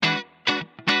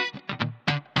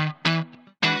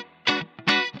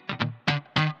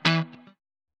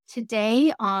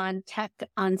Today on Tech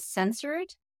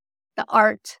Uncensored, the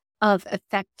art of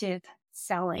effective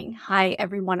selling. Hi,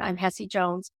 everyone. I'm Hessie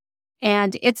Jones,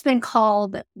 and it's been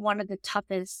called one of the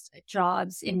toughest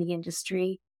jobs in the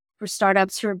industry for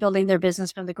startups who are building their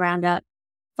business from the ground up.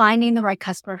 Finding the right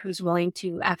customer who's willing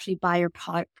to actually buy your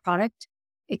product,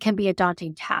 it can be a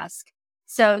daunting task.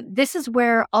 So, this is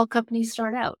where all companies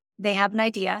start out. They have an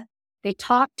idea, they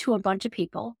talk to a bunch of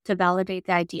people to validate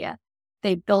the idea,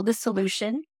 they build a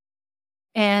solution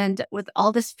and with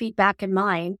all this feedback in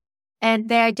mind, and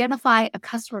they identify a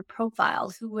customer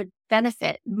profile who would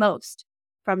benefit most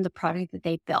from the product that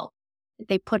they built.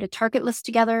 They put a target list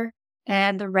together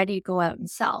and they're ready to go out and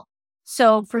sell.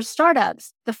 So for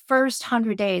startups, the first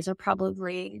 100 days are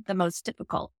probably the most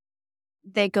difficult.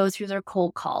 They go through their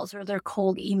cold calls or their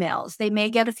cold emails. They may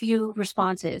get a few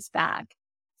responses back.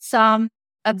 Some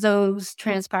of those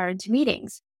transpire into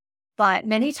meetings, but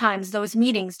many times those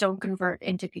meetings don't convert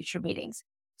into future meetings.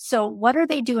 So what are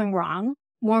they doing wrong?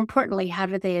 More importantly, how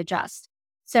do they adjust?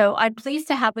 So I'm pleased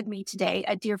to have with me today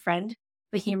a dear friend,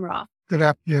 Fahim Roth, Good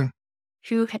afternoon.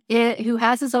 who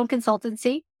has his own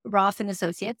consultancy, Roth and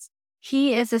Associates.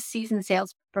 He is a seasoned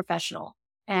sales professional,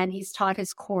 and he's taught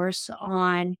his course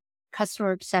on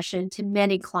customer obsession to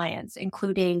many clients,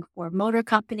 including Ford Motor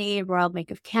Company, Royal Bank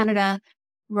of Canada,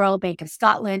 Royal Bank of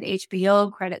Scotland,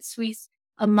 HBO, Credit Suisse,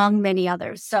 among many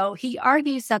others. So he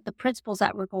argues that the principles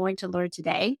that we're going to learn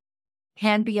today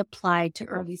can be applied to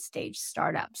early stage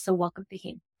startups. So welcome,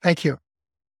 Fahim. Thank you.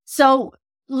 So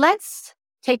let's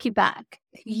take you back.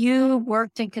 You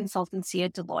worked in consultancy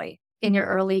at Deloitte in your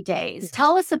early days. Yes.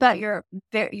 Tell us about your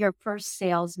first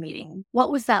sales meeting.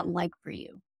 What was that like for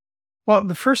you? Well,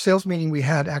 the first sales meeting we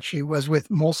had actually was with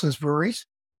Molson's Breweries,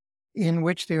 in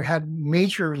which they had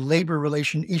major labor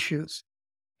relation issues.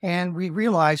 And we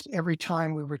realized every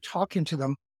time we were talking to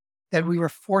them that we were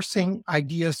forcing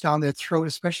ideas down their throat,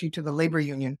 especially to the labor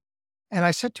union. And I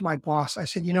said to my boss, I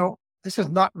said, this is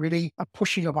not really a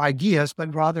pushing of ideas,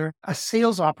 but rather a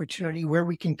sales opportunity where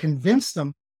we can convince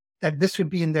them that this would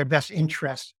be in their best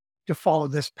interest to follow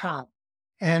this path.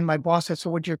 And my boss said, so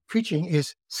what you're preaching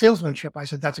is salesmanship. I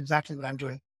said, that's exactly what I'm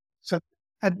doing. So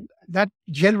that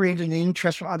generated an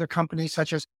interest from other companies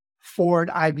such as Ford,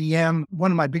 IBM.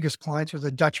 One of my biggest clients was a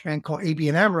Dutch bank called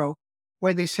ABN AMRO,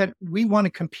 where they said, we want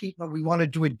to compete, but we want to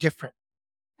do it different.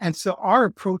 And so our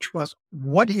approach was,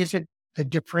 what is it that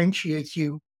differentiates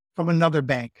you from another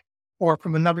bank or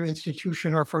from another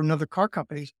institution or from another car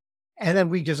company? And then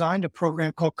we designed a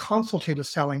program called consultative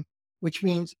selling, which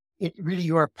means it really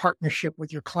you're a partnership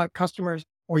with your customers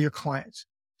or your clients.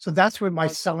 So that's where my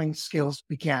selling skills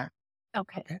began.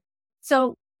 Okay.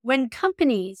 So when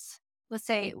companies, let's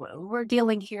say we're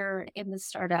dealing here in the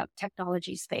startup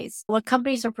technology space, when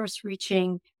companies are first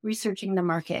researching the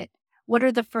market, what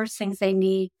are the first things they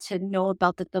need to know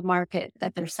about the market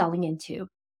that they're selling into?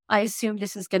 I assume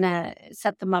this is going to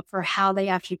set them up for how they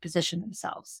actually position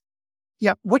themselves.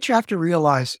 Yeah. What you have to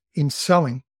realize in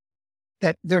selling,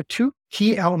 that there are two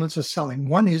key elements of selling.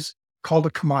 One is called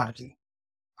a commodity.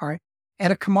 All right.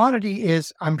 And a commodity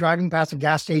is I'm driving past a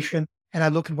gas station and I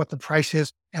look at what the price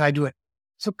is and I do it.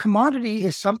 So commodity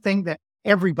is something that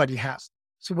everybody has.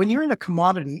 So when you're in a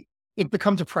commodity, it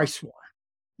becomes a price war.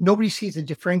 Nobody sees a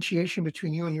differentiation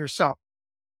between you and yourself.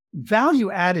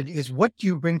 Value added is what do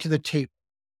you bring to the table.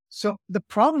 So the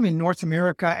problem in North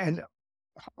America and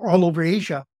all over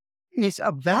Asia is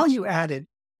a value added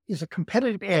is a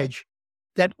competitive edge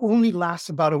that only lasts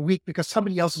about a week because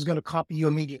somebody else is going to copy you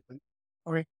immediately.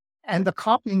 All right. And the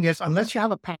copying is, unless you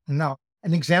have a patent now,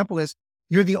 an example is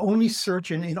you're the only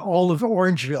surgeon in all of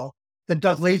Orangeville that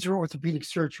does laser orthopedic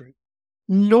surgery.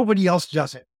 Nobody else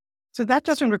does it. So that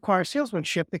doesn't require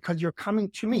salesmanship because you're coming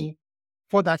to me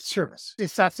for that service.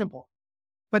 It's that simple.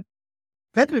 But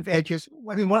competitive edges,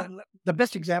 the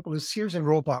best example is Sears and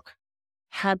Roebuck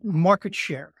had market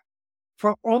share.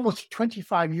 For almost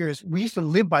 25 years, we used to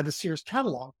live by the Sears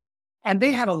catalog, and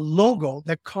they had a logo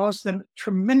that caused them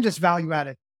tremendous value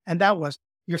added. And that was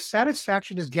your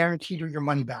satisfaction is guaranteed or your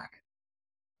money back.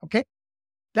 Okay.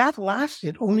 That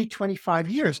lasted only 25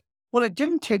 years. Well, it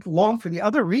didn't take long for the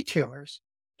other retailers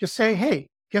to say, hey,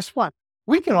 guess what?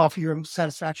 We can offer your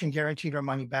satisfaction guaranteed or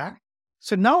money back.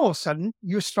 So now all of a sudden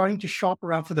you're starting to shop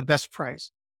around for the best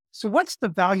price. So what's the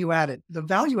value added? The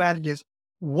value added is,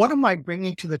 what am I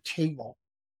bringing to the table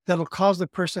that'll cause the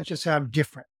person to say I'm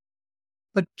different?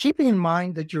 But keeping in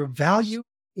mind that your value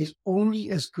is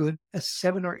only as good as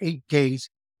 7 or 8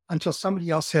 days until somebody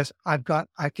else says, I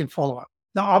can follow up.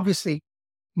 Now, obviously,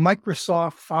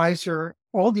 Microsoft, Pfizer,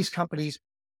 all these companies,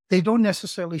 they don't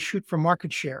necessarily shoot for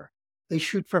market share. They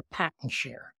shoot for patent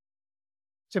share.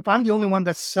 So if I'm the only one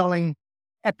that's selling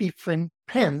EpiFin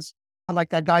pens, like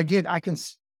that guy did, I can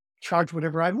charge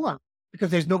whatever I want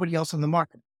because there's nobody else in the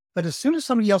market. But as soon as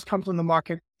somebody else comes on the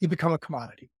market, you become a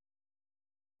commodity.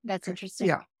 That's interesting.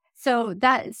 Yeah. So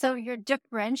your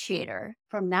differentiator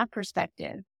from that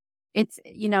perspective, it's,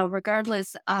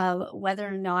 regardless of whether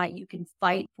or not you can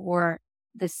fight for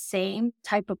the same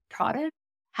type of product,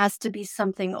 has to be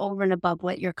something over and above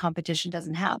what your competition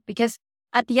doesn't have. Because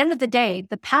at the end of the day,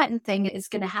 the patent thing is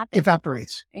going to happen.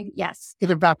 Evaporates. Yes. It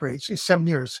evaporates. It's 7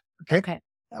 years. Okay.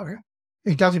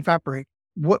 It does evaporate.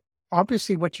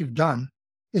 Obviously what you've done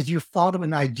is you've thought of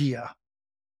an idea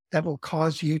that will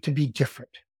cause you to be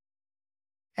different.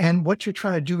 And what you're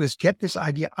trying to do is get this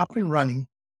idea up and running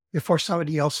before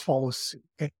somebody else follows suit.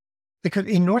 Okay? Because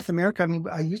in North America,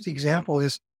 I use the example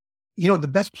is, the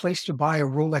best place to buy a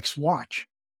Rolex watch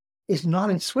is not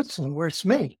in Switzerland where it's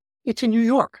made. It's in New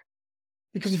York.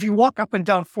 Because if you walk up and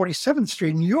down 47th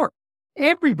Street in New York,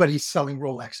 everybody's selling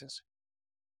Rolexes.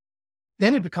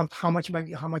 Then it becomes how much are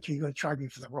you going to charge me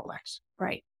for the Rolex?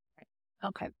 Right.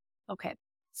 Okay.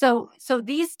 So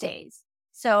these days,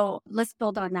 let's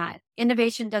build on that.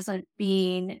 Innovation doesn't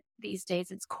mean these days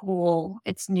it's cool,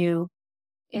 it's new,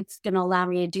 it's going to allow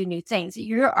me to do new things.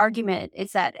 Your argument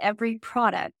is that every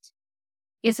product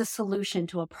is a solution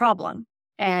to a problem.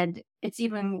 And it's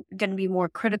even going to be more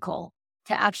critical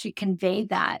to actually convey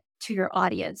that to your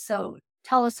audience. So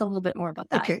tell us a little bit more about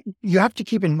that. Okay. You have to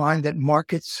keep in mind that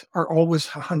markets are always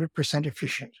 100%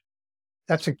 efficient.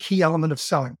 That's a key element of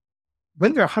selling.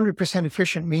 When they're 100%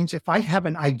 efficient means if I have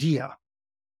an idea,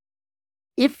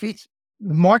 if the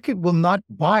market will not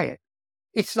buy it,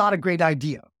 it's not a great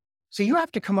idea. So you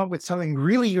have to come up with something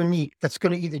really unique that's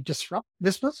going to either disrupt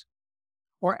business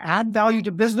or add value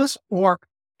to business or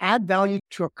add value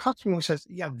to a customer who says,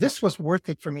 yeah, this was worth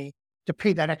it for me to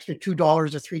pay that extra $2 or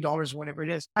 $3, whatever it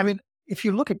is. If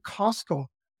you look at Costco,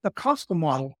 the Costco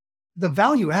model, the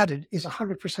value added is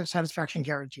 100% satisfaction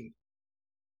guaranteed.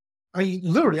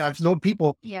 Literally, I've known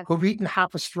people who've eaten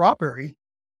half a strawberry,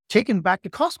 taken back to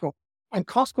Costco, and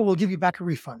Costco will give you back a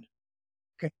refund.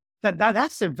 Okay,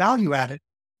 that's their value added.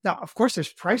 Now, of course,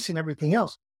 there's price and everything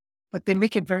else, but they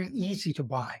make it very easy to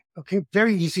buy. Okay,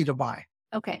 very easy to buy.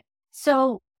 Okay,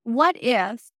 so what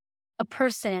if a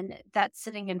person that's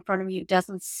sitting in front of you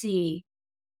doesn't see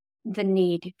the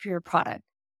need for your product?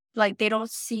 Like they don't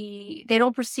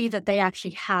perceive that they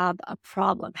actually have a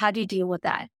problem. How do you deal with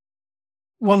that?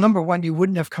 Well, number one, you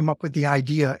wouldn't have come up with the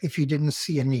idea if you didn't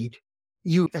see a need.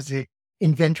 You, as the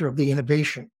inventor of the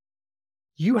innovation,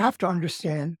 you have to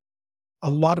understand a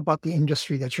lot about the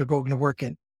industry that you're going to work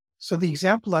in. So the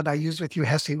example that I used with you,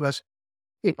 Hesse, was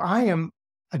if I am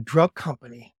a drug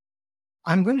company,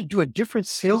 I'm going to do a different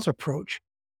sales approach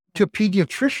to a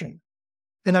pediatrician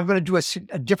than I'm going to do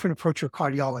a different approach to a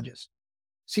cardiologist.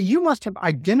 So you must have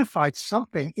identified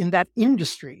something in that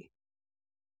industry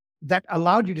that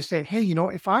allowed you to say, hey,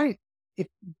 if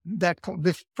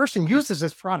this person uses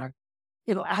this product,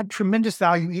 it'll add tremendous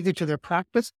value either to their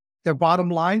practice, their bottom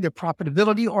line, their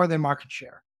profitability, or their market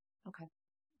share.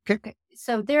 Okay.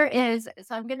 So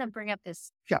I'm going to bring up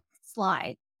this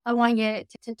slide. I want you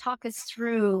to talk us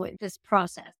through this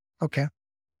process. Okay.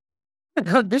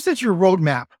 This is your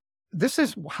roadmap. This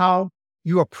is how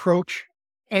you approach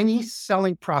any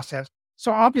selling process.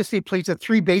 So obviously, please, the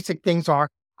three basic things are,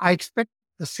 I expect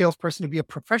the salesperson to be a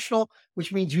professional,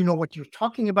 which means you know what you're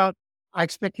talking about. I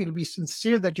expect you to be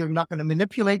sincere, that you're not going to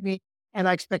manipulate me. And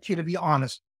I expect you to be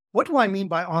honest. What do I mean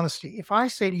by honesty? If I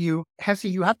say to you, Hesse,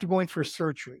 you have to go in for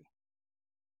surgery.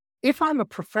 If I'm a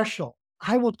professional,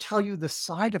 I will tell you the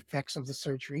side effects of the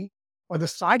surgery or the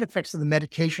side effects of the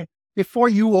medication before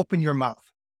you open your mouth.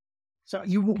 So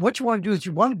what you want to do is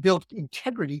you want to build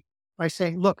integrity by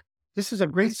saying, look, this is a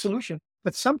great solution.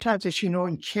 But sometimes, as you know,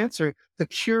 in cancer, the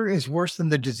cure is worse than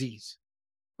the disease.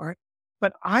 All right.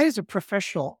 But I, as a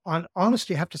professional, on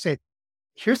honesty, have to say,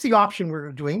 here's the option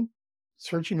we're doing,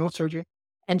 surgery, no surgery.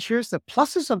 And here's the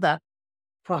pluses of that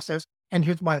process. And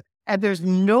and there's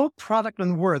no product in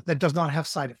the world that does not have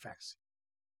side effects.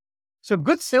 So a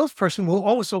good salesperson will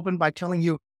always open by telling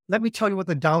you, let me tell you what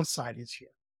the downside is here.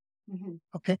 Mm-hmm.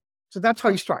 Okay. So that's how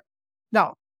you start.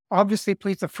 Now, obviously,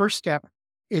 please, the first step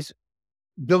is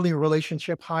building a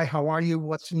relationship. Hi, how are you?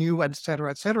 What's new? Et cetera,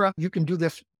 et cetera. You can do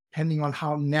this depending on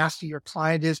how nasty your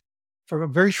client is for a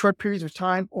very short period of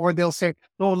time, or they'll say,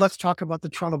 oh, let's talk about the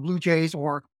Toronto Blue Jays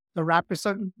or the Raptors.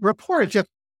 So rapport is just,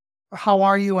 how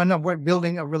are you? And we're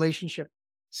building a relationship.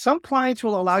 Some clients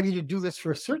will allow you to do this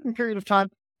for a certain period of time,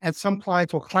 and some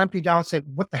clients will clamp you down and say,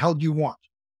 what the hell do you want?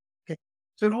 Okay.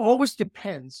 So it always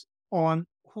depends on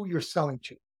who you're selling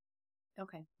to.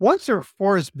 Okay. Once the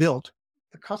rapport is built,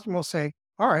 the customer will say,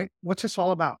 all right, what's this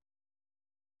all about?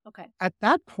 Okay. At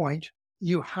that point,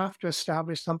 you have to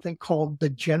establish something called the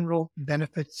general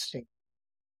benefit statement.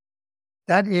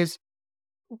 That is,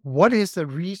 what is the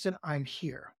reason I'm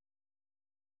here?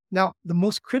 Now, the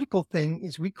most critical thing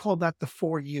is we call that the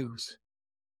 4 U's.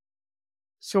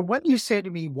 So when you say to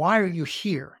me, why are you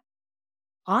here?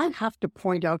 I have to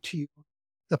point out to you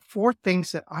the 4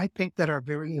 things that I think that are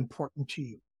very important to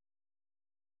you.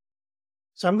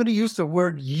 So I'm going to use the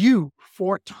word you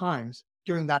 4 times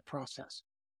during that process.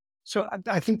 So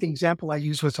I think the example I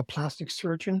used was a plastic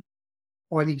surgeon,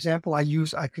 or the example I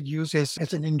could use is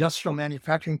as an industrial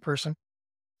manufacturing person.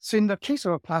 So in the case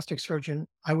of a plastic surgeon,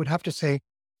 I would have to say,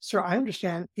 sir, I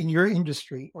understand in your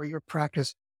industry or your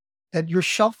practice that your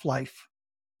shelf life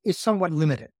is somewhat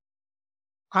limited.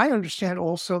 I understand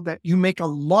also that you make a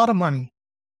lot of money,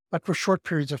 but for short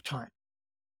periods of time.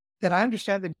 That I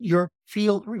understand that your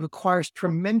field requires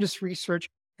tremendous research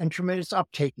and tremendous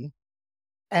uptaking.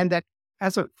 And that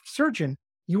as a surgeon,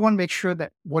 you want to make sure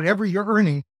that whatever you're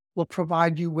earning will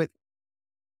provide you with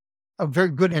a very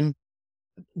good and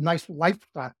nice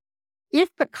lifestyle. If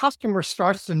the customer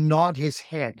starts to nod his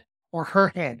head or her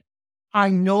head, I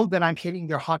know that I'm hitting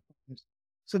their hot buttons.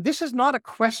 So this is not a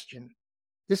question.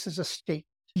 This is a statement.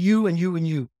 You and you and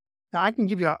you. Now, I can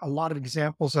give you a lot of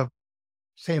examples of,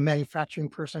 say, a manufacturing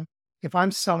person. If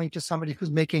I'm selling to somebody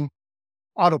who's making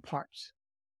auto parts,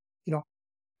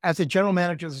 as a general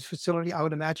manager of this facility, I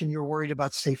would imagine you're worried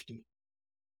about safety.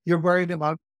 You're worried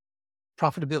about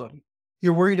profitability.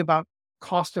 You're worried about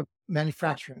cost of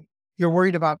manufacturing. You're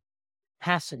worried about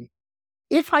capacity.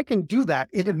 If I can do that,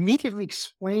 it immediately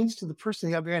explains to the person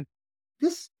on the other end,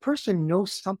 this person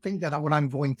knows something that what I'm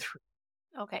going through.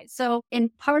 Okay. So in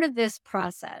part of this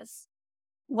process,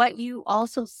 what you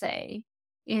also say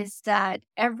is that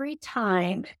every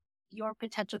time your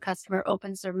potential customer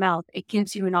opens their mouth, it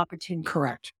gives you an opportunity.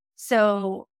 Correct.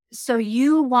 So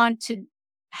you want to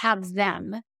have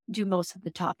them do most of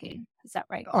the talking. Is that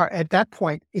right? Or at that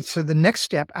point, so the next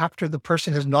step after the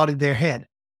person has nodded their head,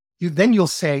 you'll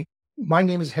say, my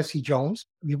name is Hesse Jones.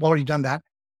 We've already done that.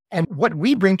 And what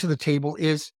we bring to the table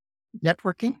is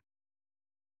networking,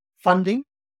 funding.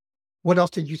 What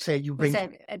else did you say you bring?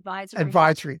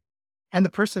 Advisory. And the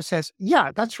person says,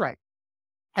 yeah, that's right.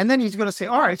 And then he's going to say,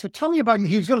 all right, so tell me about you.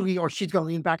 He's going to lean, or she's going to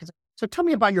lean back and say, so tell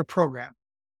me about your program.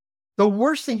 The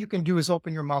worst thing you can do is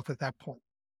open your mouth at that point.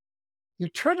 You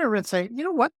turn around and say, you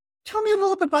know what? Tell me a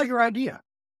little bit about your idea.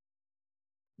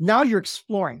 Now you're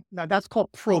exploring. Now that's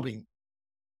called probing.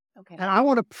 Okay. And I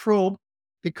want to probe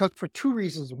because for 2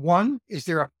 reasons. One, is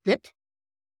there a fit?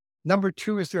 Number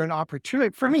 2, is there an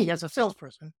opportunity for me as a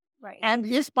salesperson? Right. And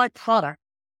is my product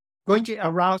going to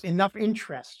arouse enough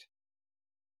interest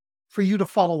for you to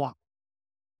follow up?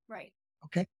 Right.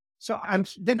 Okay. So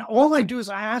then all I do is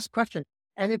I ask questions.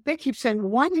 And if they keep saying,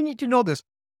 why do you need to know this?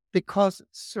 Because,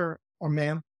 sir or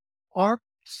ma'am, our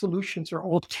solutions are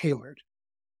all tailored.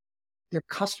 They're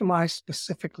customized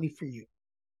specifically for you.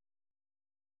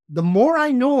 The more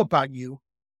I know about you,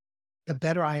 the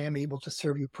better I am able to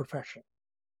serve you professionally.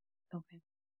 Okay.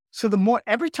 So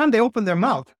every time they open their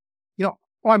mouth,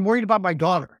 I'm worried about my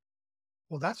daughter.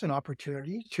 Well, that's an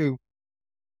opportunity to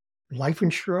life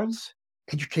insurance,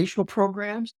 educational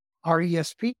programs,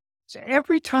 RESP. So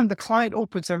every time the client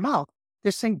opens their mouth,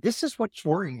 they're saying, this is what's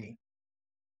worrying me.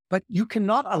 But you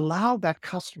cannot allow that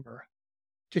customer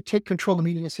to take control of the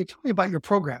meeting and say, tell me about your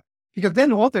program. Because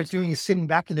then all they're doing is sitting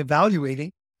back and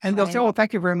evaluating. And they'll say, oh,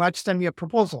 thank you very much. Send me a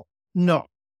proposal. No.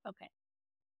 Okay.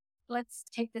 Let's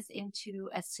take this into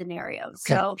a scenario.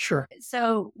 Okay, So, sure.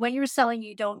 So when you're selling,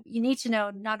 you need to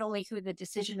know not only who the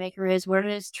decision maker is, where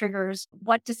his triggers,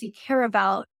 what does he care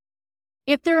about?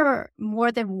 If there are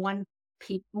more than one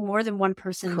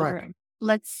person in the room,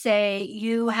 let's say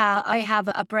I have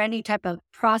a brand new type of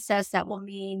process that will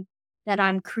mean that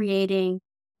I'm creating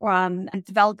or I'm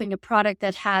developing a product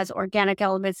that has organic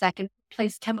elements that can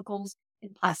replace chemicals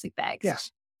in plastic bags.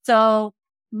 Yes. So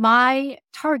my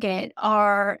target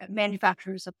are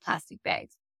manufacturers of plastic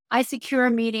bags. I secure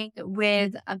a meeting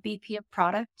with a VP of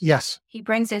product. Yes. He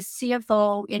brings his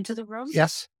CFO into the room.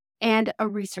 Yes. And a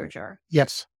researcher.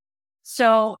 Yes.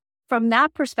 So from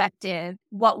that perspective,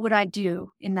 what would I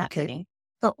do in that meeting?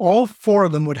 So all 4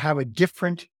 of them would have a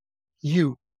different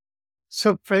you.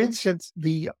 So for instance,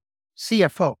 the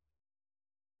CFO,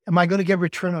 am I going to get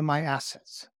return on my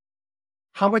assets?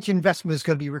 How much investment is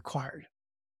going to be required?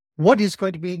 What is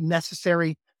going to be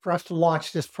necessary for us to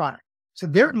launch this product? So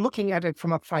they're looking at it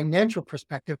from a financial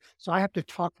perspective. So I have to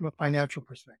talk from a financial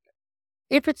perspective.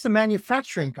 If it's the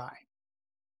manufacturing guy,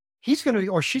 he's going to be,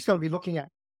 or she's going to be looking at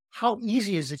how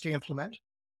easy is it to implement?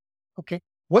 Okay.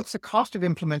 What's the cost of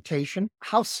implementation?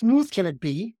 How smooth can it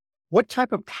be? What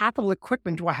type of capital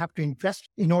equipment do I have to invest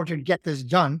in order to get this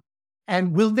done?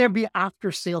 And will there be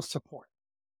after sales support?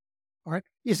 All right.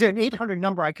 Is there an 800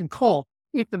 number I can call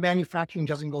if the manufacturing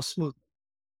doesn't go smoothly?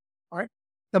 All right.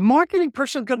 The marketing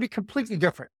person is going to be completely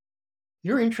different.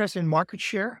 You're interested in market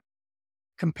share,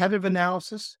 competitive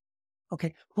analysis.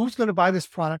 Okay. Who's going to buy this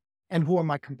product and who are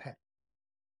my competitors?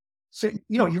 So,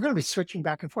 you're going to be switching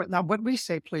back and forth. Now, what we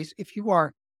say, please, if you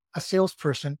are a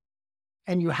salesperson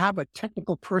and you have a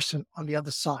technical person on the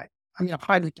other side, a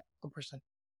highly technical person,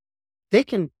 they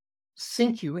can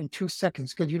sink you in 2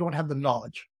 seconds because you don't have the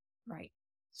knowledge. Right.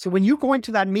 So when you go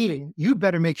into that meeting, you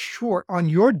better make sure on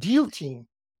your deal team,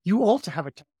 you also have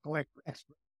a technical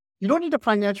expert. You don't need a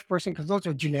financial person because those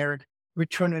are generic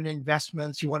return on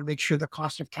investments. You want to make sure the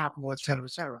cost of capital, et cetera,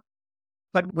 et cetera.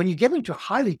 But when you get into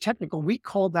highly technical, we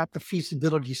call that the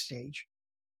feasibility stage.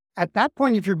 At that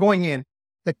point, if you're going in,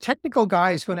 the technical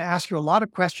guy is going to ask you a lot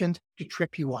of questions to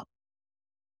trip you up.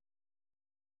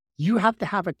 You have to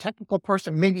have a technical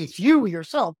person, maybe it's you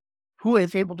yourself, who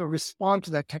is able to respond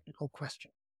to that technical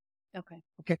question.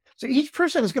 Okay. So each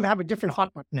person is going to have a different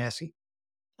hot button, Nancy.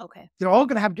 Okay. They're all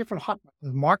going to have different hot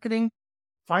buttons. Marketing,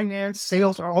 finance,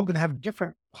 sales are all going to have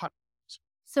different hot buttons.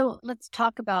 So let's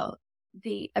talk about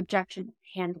the objection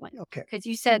handling. Okay. Because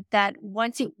you said that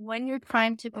when you're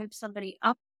trying to move somebody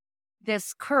up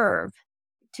this curve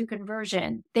to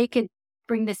conversion, they can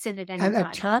bring this in at any time. An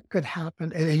attack could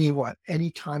happen at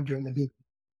any time during the meeting.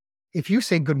 If you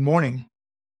say good morning,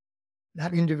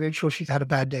 that individual, she's had a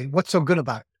bad day. What's so good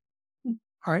about it?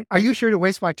 All right. Are you here to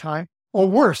waste my time? Or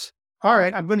worse, all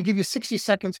right, I'm going to give you 60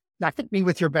 seconds. Now hit me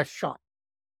with your best shot.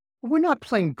 We're not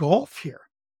playing golf here.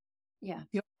 Yeah.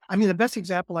 The best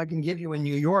example I can give you in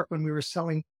New York, when we were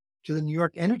selling to the New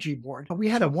York Energy Board, we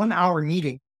had a 1-hour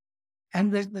meeting.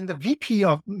 And then the VP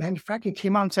of manufacturing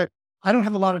came out and said, I don't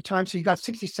have a lot of time, so you got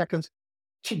 60 seconds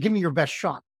to give me your best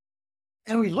shot.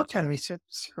 And we looked at him, he said,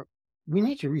 sir, we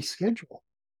need to reschedule. All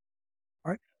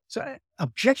right. So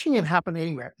objection can happen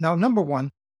anywhere. Now, number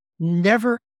one,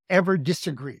 never, ever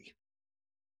disagree.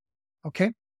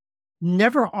 Okay.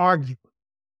 Never argue.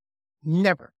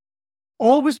 Never.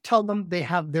 Always tell them they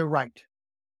have their right.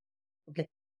 Okay.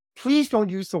 Please don't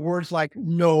use the words like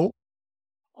no,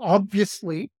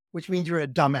 obviously, which means you're a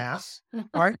dumbass.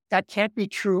 All right. That can't be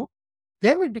true.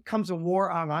 Then it becomes a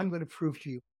war on, I'm going to prove to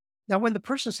you. Now, when the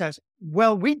person says,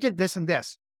 well, we did this and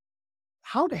this,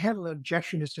 how to handle an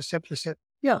objection is to simply say,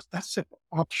 yes, that's an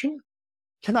option.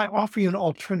 Can I offer you an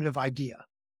alternative idea?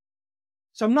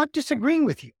 So I'm not disagreeing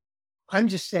with you. I'm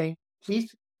just saying,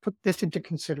 please put this into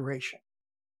consideration.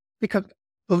 Because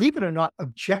believe it or not,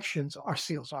 objections are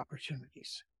sales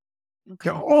opportunities. Okay.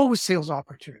 They're always sales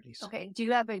opportunities. Okay. Do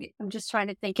you have I'm just trying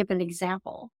to think of an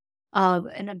example of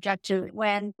an objection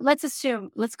when, let's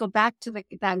go back to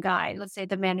that guy, let's say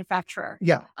the manufacturer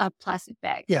of plastic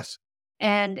bags. Yes.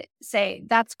 And say,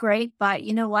 that's great, but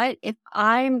you know what? If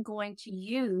I'm going to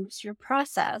use your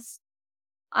process,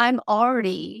 I'm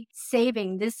already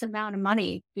saving this amount of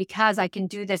money because I can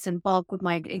do this in bulk with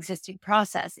my existing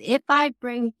process. If I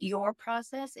bring your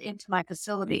process into my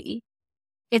facility,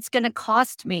 it's going to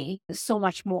cost me so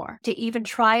much more to even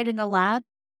try it in the lab.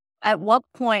 At what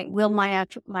point will my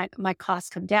costs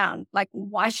come down? Like,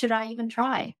 why should I even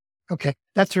try? Okay,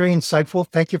 that's very insightful.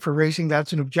 Thank you for raising that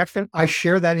as an objection. I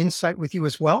share that insight with you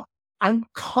as well. I'm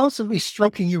constantly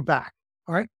stroking you back.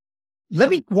 All right. Let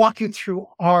me walk you through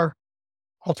our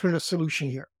alternative solution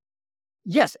here.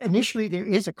 Yes, initially there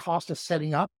is a cost of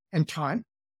setting up and time.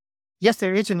 Yes,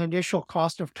 there is an initial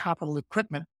cost of capital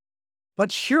equipment,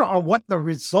 but here are what the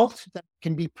results that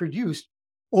can be produced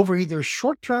over either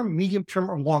short-term, medium-term,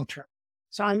 or long-term.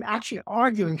 So I'm actually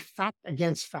arguing fact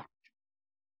against fact.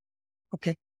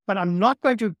 Okay. But I'm not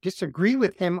going to disagree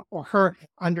with him or her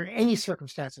under any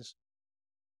circumstances.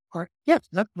 Or yes,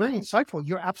 that's very insightful.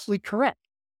 You're absolutely correct.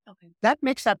 Okay. That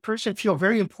makes that person feel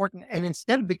very important. And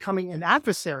instead of becoming an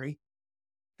adversary,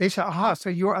 they say, aha, so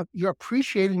you're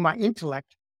appreciating my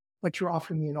intellect, but you're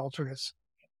offering me an alternative.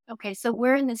 Okay. So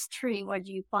where in this tree would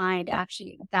you find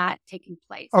actually that taking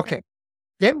place? Okay.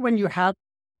 Then when you have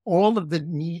all of the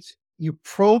needs, you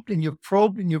probed and you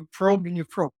probed and you probed and you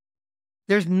probed.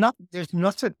 There's nothing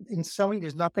in selling.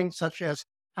 There's nothing such as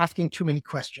asking too many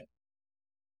questions.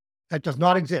 That does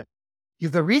not exist.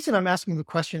 The reason I'm asking the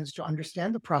question is to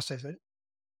understand the process,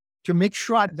 to make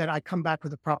sure that I come back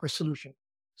with a proper solution.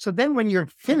 So then when you're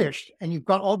finished and you've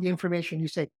got all the information, you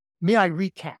say, may I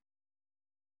recap?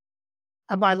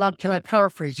 Am I allowed? Can I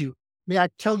paraphrase you? May I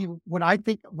tell you what I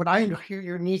hear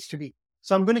your needs to be?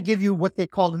 So I'm going to give you what they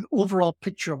call an overall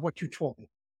picture of what you told me.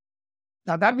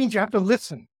 Now that means you have to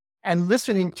listen and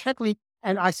listen intently.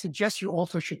 And I suggest you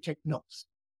also should take notes.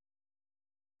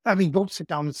 I mean, don't sit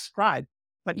down and scribe,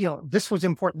 but this was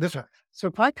important. This one. So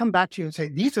if I come back to you and say,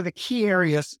 these are the key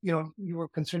areas, you were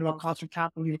concerned about cost of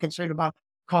capital, you were concerned about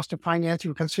cost of finance,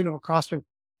 you were concerned about cost of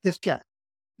this, jet.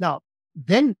 Now,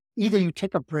 then either you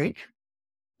take a break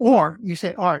or you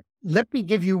say, all right, let me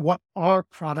give you what our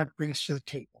product brings to the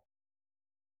table.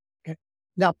 Okay.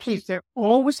 Now, please, there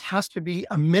always has to be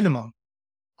a minimum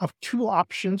of 2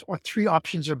 options or 3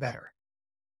 options or better.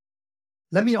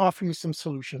 Let me offer you some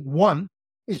solutions. One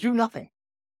is do nothing.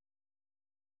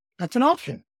 That's an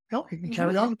option. You can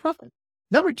carry on the profit.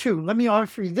 Number 2, let me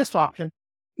offer you this option,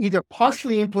 either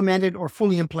partially implemented or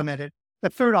fully implemented. The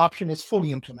third option is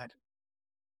fully implemented.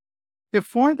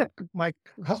 Before my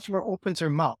customer opens their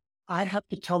mouth, I have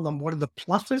to tell them what are the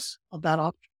pluses of that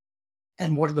option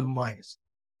and what are the minuses.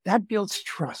 That builds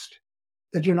trust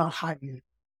that you're not hiding it.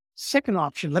 Second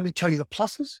option, let me tell you the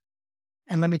pluses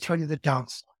and let me tell you the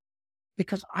downside.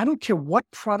 Because I don't care what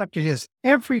product it is,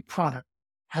 every product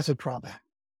has a drawback.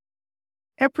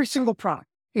 Every single product.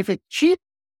 If it's cheap,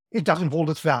 it doesn't hold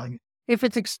its value. If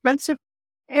it's expensive,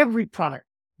 every product,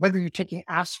 whether you're taking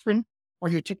aspirin or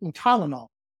you're taking Tylenol,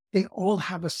 they all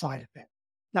have a side effect.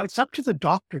 Now, it's up to the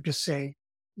doctor to say,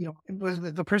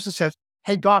 the person says,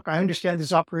 hey, doc, I understand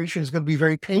this operation is going to be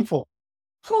very painful.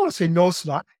 I want to say, no, it's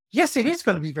not. Yes, it is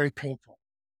going to be very painful.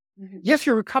 Mm-hmm. Yes,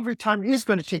 your recovery time is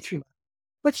going to take 3 months.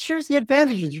 But here's the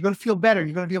advantages. You're going to feel better.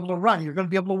 You're going to be able to run. You're going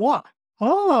to be able to walk.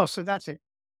 Oh, so that's it.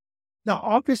 Now,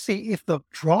 obviously, if the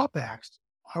drawbacks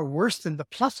are worse than the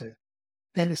pluses,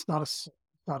 then it's not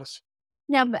a.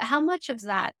 Now, but how much of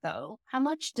that, though, how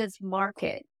much does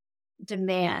market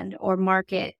demand or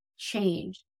market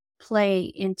change play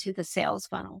into the sales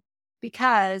funnel?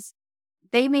 Because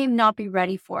they may not be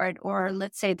ready for it, or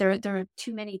let's say there are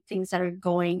too many things that are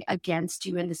going against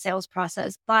you in the sales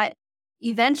process. But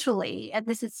eventually, and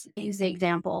this is the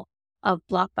example of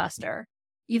Blockbuster,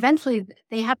 eventually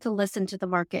they have to listen to the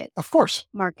market. Of course.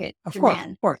 Market of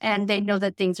demand. Course. And they know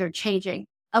that things are changing.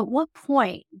 At what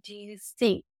point do you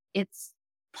think it's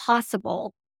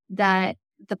possible that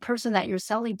the person that you're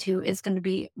selling to is going to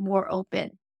be more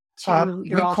open to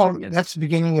your alternatives? That's the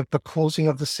beginning of the closing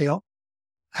of the sale.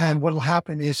 And what will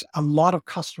happen is a lot of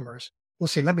customers will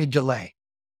say, let me delay.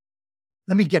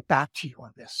 Let me get back to you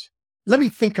on this. Let me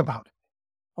think about it.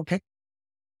 Okay.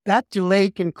 That delay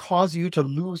can cause you to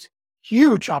lose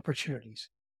huge opportunities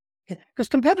because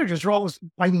competitors are always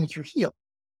biting at your heel.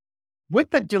 With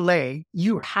the delay,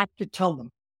 you have to tell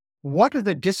them what are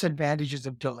the disadvantages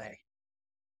of delay.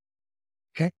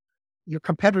 Okay. Your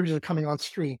competitors are coming on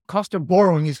stream. Cost of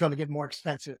borrowing is going to get more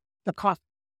expensive. The cost.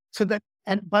 So that,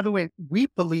 and by the way, we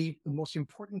believe the most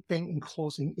important thing in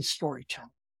closing is storytelling.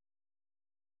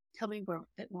 Tell me a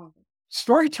bit more.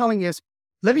 Storytelling is,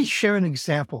 let me share an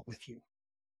example with you.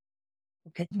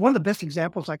 Okay. One of the best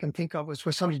examples I can think of was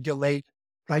where somebody delayed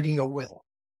writing a will.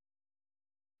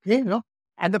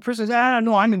 And the person says,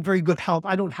 no, I'm in very good health.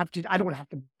 I don't have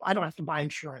to buy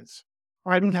insurance,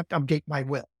 or I don't have to update my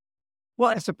will.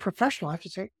 Well, as a professional, I have to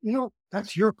say,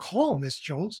 that's your call, Ms.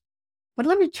 Jones. But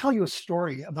let me tell you a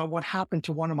story about what happened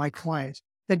to one of my clients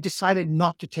that decided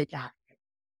not to take action.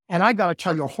 And I got to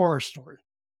tell you a horror story.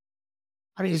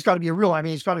 I mean, it's got to be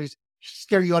it's got to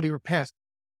scare you out of your pants.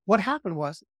 What happened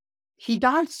was he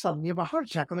died suddenly of a heart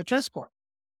attack on the transport.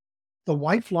 The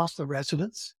wife lost the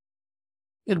residence.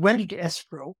 It went into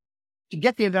escrow. To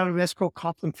get the amount of escrow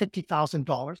cost them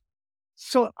 $50,000.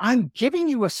 So I'm giving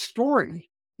you a story.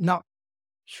 Now,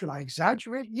 should I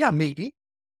exaggerate? Yeah, maybe.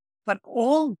 But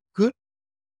all good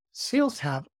sales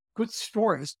have good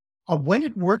stories of when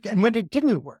it worked and when it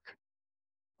didn't work.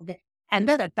 Okay. And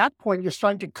then at that point, you're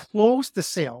starting to close the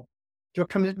sale. Your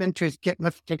commitment to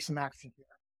let's take some action here.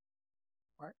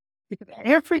 Right? Because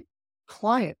every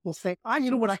client will say, you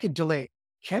know what, I could delay.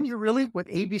 Can you really, with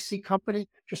ABC company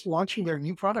just launching their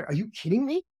new product? Are you kidding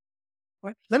me?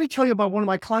 Right? Let me tell you about one of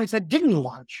my clients that didn't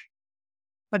launch.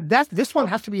 But this one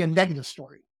has to be a negative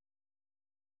story.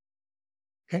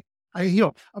 Okay.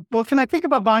 Well, can I think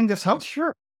about buying this house?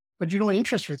 Sure. But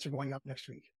interest rates are going up next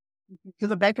week.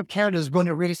 The Bank of Canada is going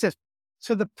to raise this.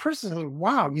 So the person is like,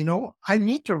 wow, I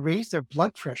need to raise their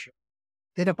blood pressure.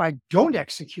 That if I don't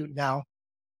execute now,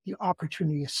 the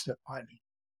opportunity is slipped by me.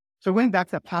 So going back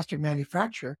to that plastic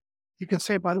manufacturer, you can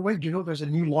say, by the way, there's a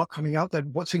new law coming out that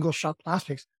single-shot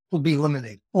plastics will be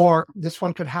eliminated. Or this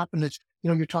one could happen. It's,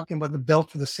 you're talking about the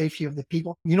belt for the safety of the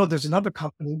people. There's another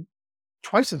company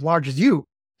twice as large as you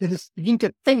that is beginning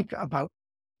to think about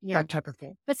that type of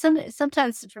thing. But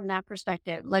sometimes from that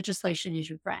perspective, legislation is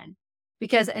your friend.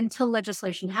 Because until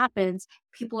legislation happens,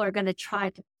 people are going to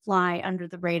try to fly under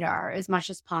the radar as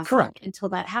much as possible. Correct. Until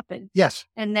that happens. Yes.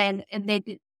 And then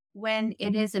when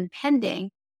it is impending,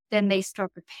 then they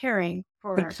start preparing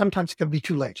for. But sometimes it can be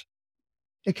too late.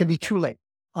 It can be too late.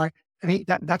 All right. I mean,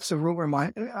 that's the rule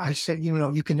where I said,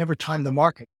 you can never time the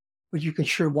market, but you can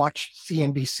sure watch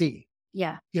CNBC.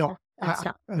 Yeah.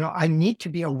 I need to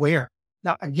be aware.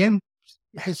 Now, again,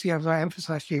 as I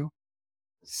emphasized to you,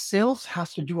 sales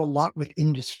has to do a lot with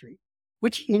industry.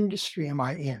 Which industry am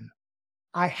I in?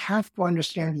 I have to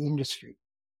understand the industry.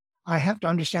 I have to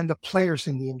understand the players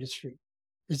in the industry.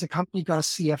 Is the company got a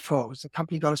CFO? Is the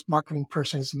company got a marketing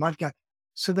person? Is the market guy?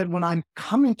 So that when I'm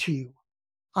coming to you,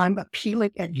 I'm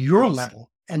appealing at your level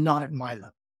and not at my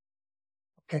level.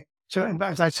 Okay. So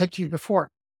as I said to you before,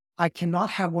 I cannot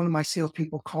have one of my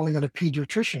salespeople calling on a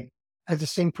pediatrician as the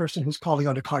same person who's calling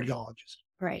on a cardiologist.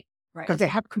 Right. Because they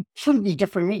have completely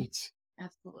different needs.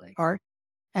 Absolutely. All right.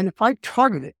 And if I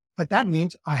target it, but that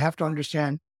means I have to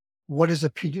understand what is a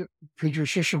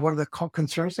pediatrician, what are the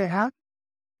concerns they have?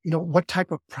 What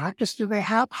type of practice do they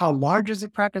have? How large is the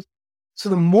practice? So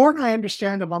the more I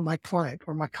understand about my client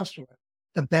or my customer,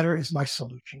 the better is my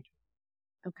solution.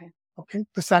 Okay.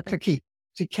 Because that's the key.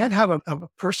 So you can't have a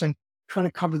person trying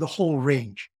to cover the whole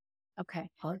range. Okay.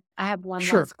 I have one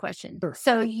last question. Sure.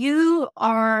 So you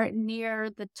are near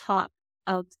the top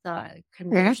of the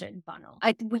conversion funnel.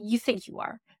 You think you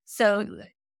are. So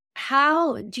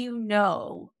how do you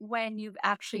know when you've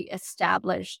actually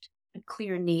established a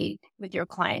clear need with your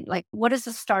client? Like, what is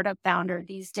a startup founder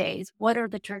these days? What are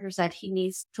the triggers that he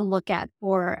needs to look at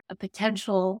for a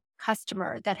potential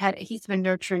customer that he's been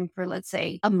nurturing for, let's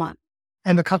say, a month?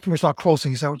 And the customer's not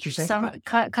closing. Is that what you're saying? Some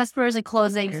customers are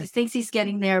closing. He thinks he's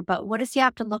getting there, but what does he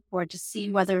have to look for to see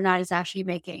whether or not he's actually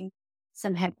making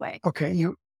some headway? Okay.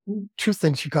 Two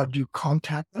things you got to do.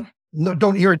 Contact them. No,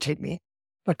 don't irritate me,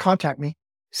 but contact me.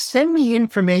 Send me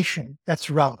information that's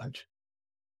relevant,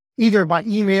 either by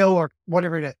email or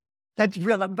whatever it is. That's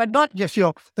relevant, but not just,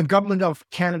 the government of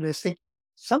Canada is saying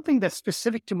something that's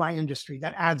specific to my industry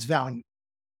that adds value.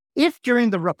 If during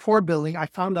the rapport building, I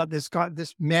found out this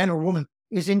man or woman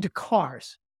is into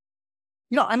cars,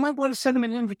 I might want to send them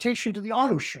an invitation to the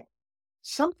auto show,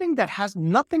 something that has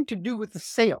nothing to do with the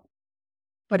sale,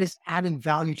 but is adding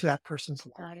value to that person's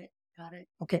life. Got it.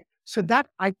 Okay. So that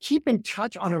I keep in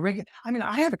touch on a regular. I mean,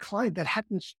 I had a client that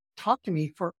hadn't talked to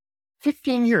me for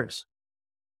 15 years.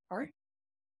 All right.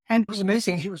 And it was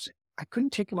amazing. I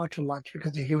couldn't take him out to lunch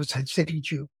because he was a Hasidic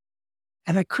Jew.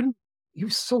 And he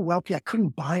was so wealthy, I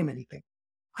couldn't buy him anything.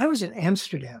 I was in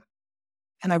Amsterdam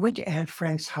and I went to Anne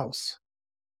Frank's house,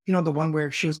 the one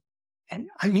where she was, and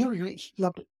I knew he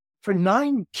loved it. For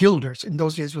 9 guilders, in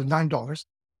those days it was $9,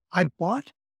 I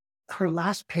bought her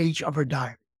last page of her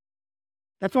diary.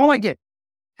 That's all I did.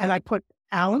 And I put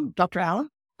Dr. Allen,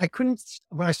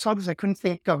 when I saw this, I couldn't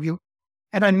think of you.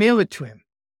 And I mailed it to him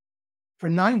for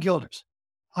 9 guilders.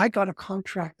 I got a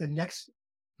contract the next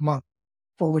month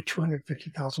for over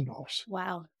 $250,000.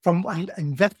 Wow. From an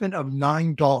investment of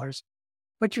 $9.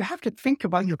 But you have to think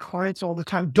about your clients all the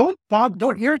time. Don't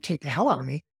irritate the hell out of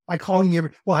me by calling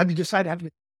you. Well, have you decided?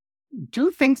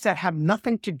 Do things that have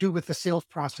nothing to do with the sales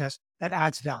process that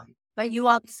adds value. But you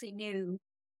obviously knew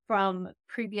from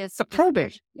previous. The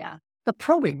probate. Yeah. The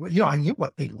probate, I knew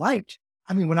what they liked.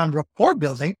 I mean, when I'm rapport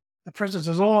building, the person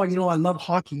says, oh, I love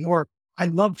hockey, or I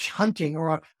love hunting,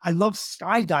 or I love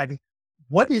skydiving.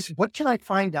 What can I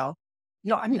find out?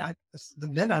 The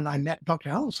minute I met Dr.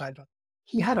 Allen side,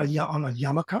 he had on a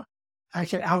yarmulke. I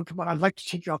said, Alan, come on, I'd like to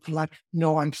take you out for lunch.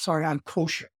 No, I'm sorry, I'm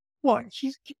kosher. Well,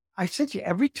 I said to you,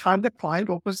 every time the client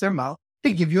opens their mouth,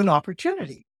 they give you an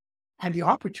opportunity. And the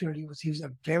opportunity was, he was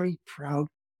a very proud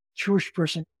Jewish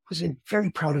person who was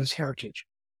very proud of his heritage.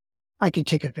 I can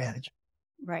take advantage.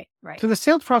 Right. So the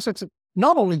sales process is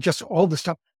not only just all the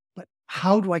stuff, but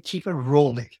how do I keep it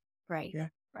rolling? Right. Yeah.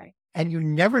 Right. And you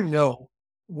never know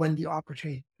when the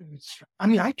opportunity would strike. I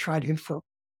mean, I tried him for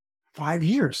 5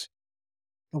 years.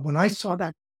 But when I saw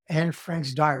that Anne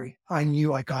Frank's diary, I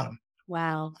knew I got him.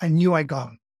 Wow. I knew I got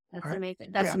him. That's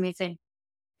amazing. That's amazing.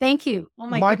 Thank you. Oh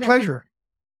my goodness. Pleasure.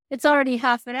 It's already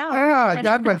half an hour. Yeah,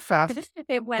 that went fast.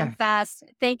 It went fast.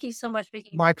 Thank you so much,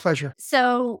 Vicki. My pleasure.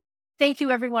 So thank you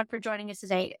everyone for joining us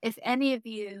today. If any of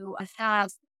you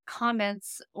have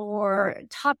comments or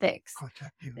topics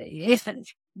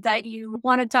that you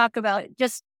want to talk about,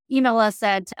 just email us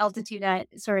at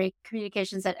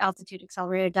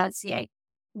communications@altitudeaccelerator.ca.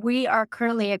 We are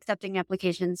currently accepting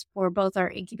applications for both our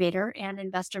incubator and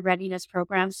investor readiness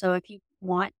program. So if you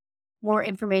want more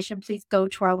information, please go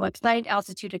to our website,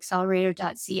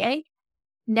 altitudeaccelerator.ca.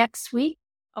 Next week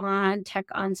on Tech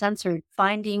Uncensored,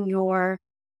 finding your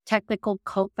technical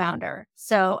co-founder.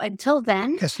 So until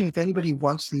then. Cassie, if anybody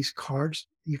wants these cards,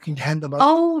 you can hand them up.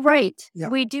 Oh, right. Yeah.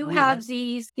 We do have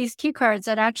these cue cards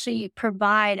that actually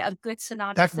provide a good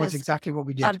synopsis. That was exactly what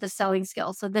we did. Of the selling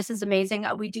skills. So this is amazing.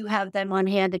 We do have them on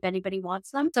hand if anybody wants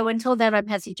them. So until then, I'm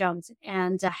Hessie Jones,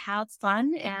 and have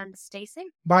fun and stay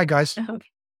safe. Bye, guys.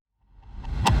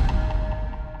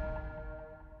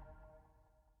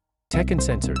 Tech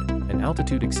Uncensored, an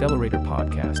Altitude Accelerator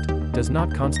podcast, does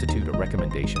not constitute a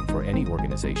recommendation for any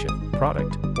organization,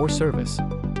 product, or service.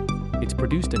 It's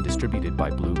produced and distributed by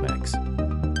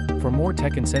BlueMex. For more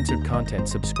Tech Uncensored content,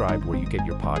 subscribe where you get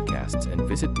your podcasts and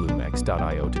visit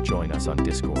bluemex.io to join us on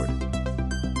Discord.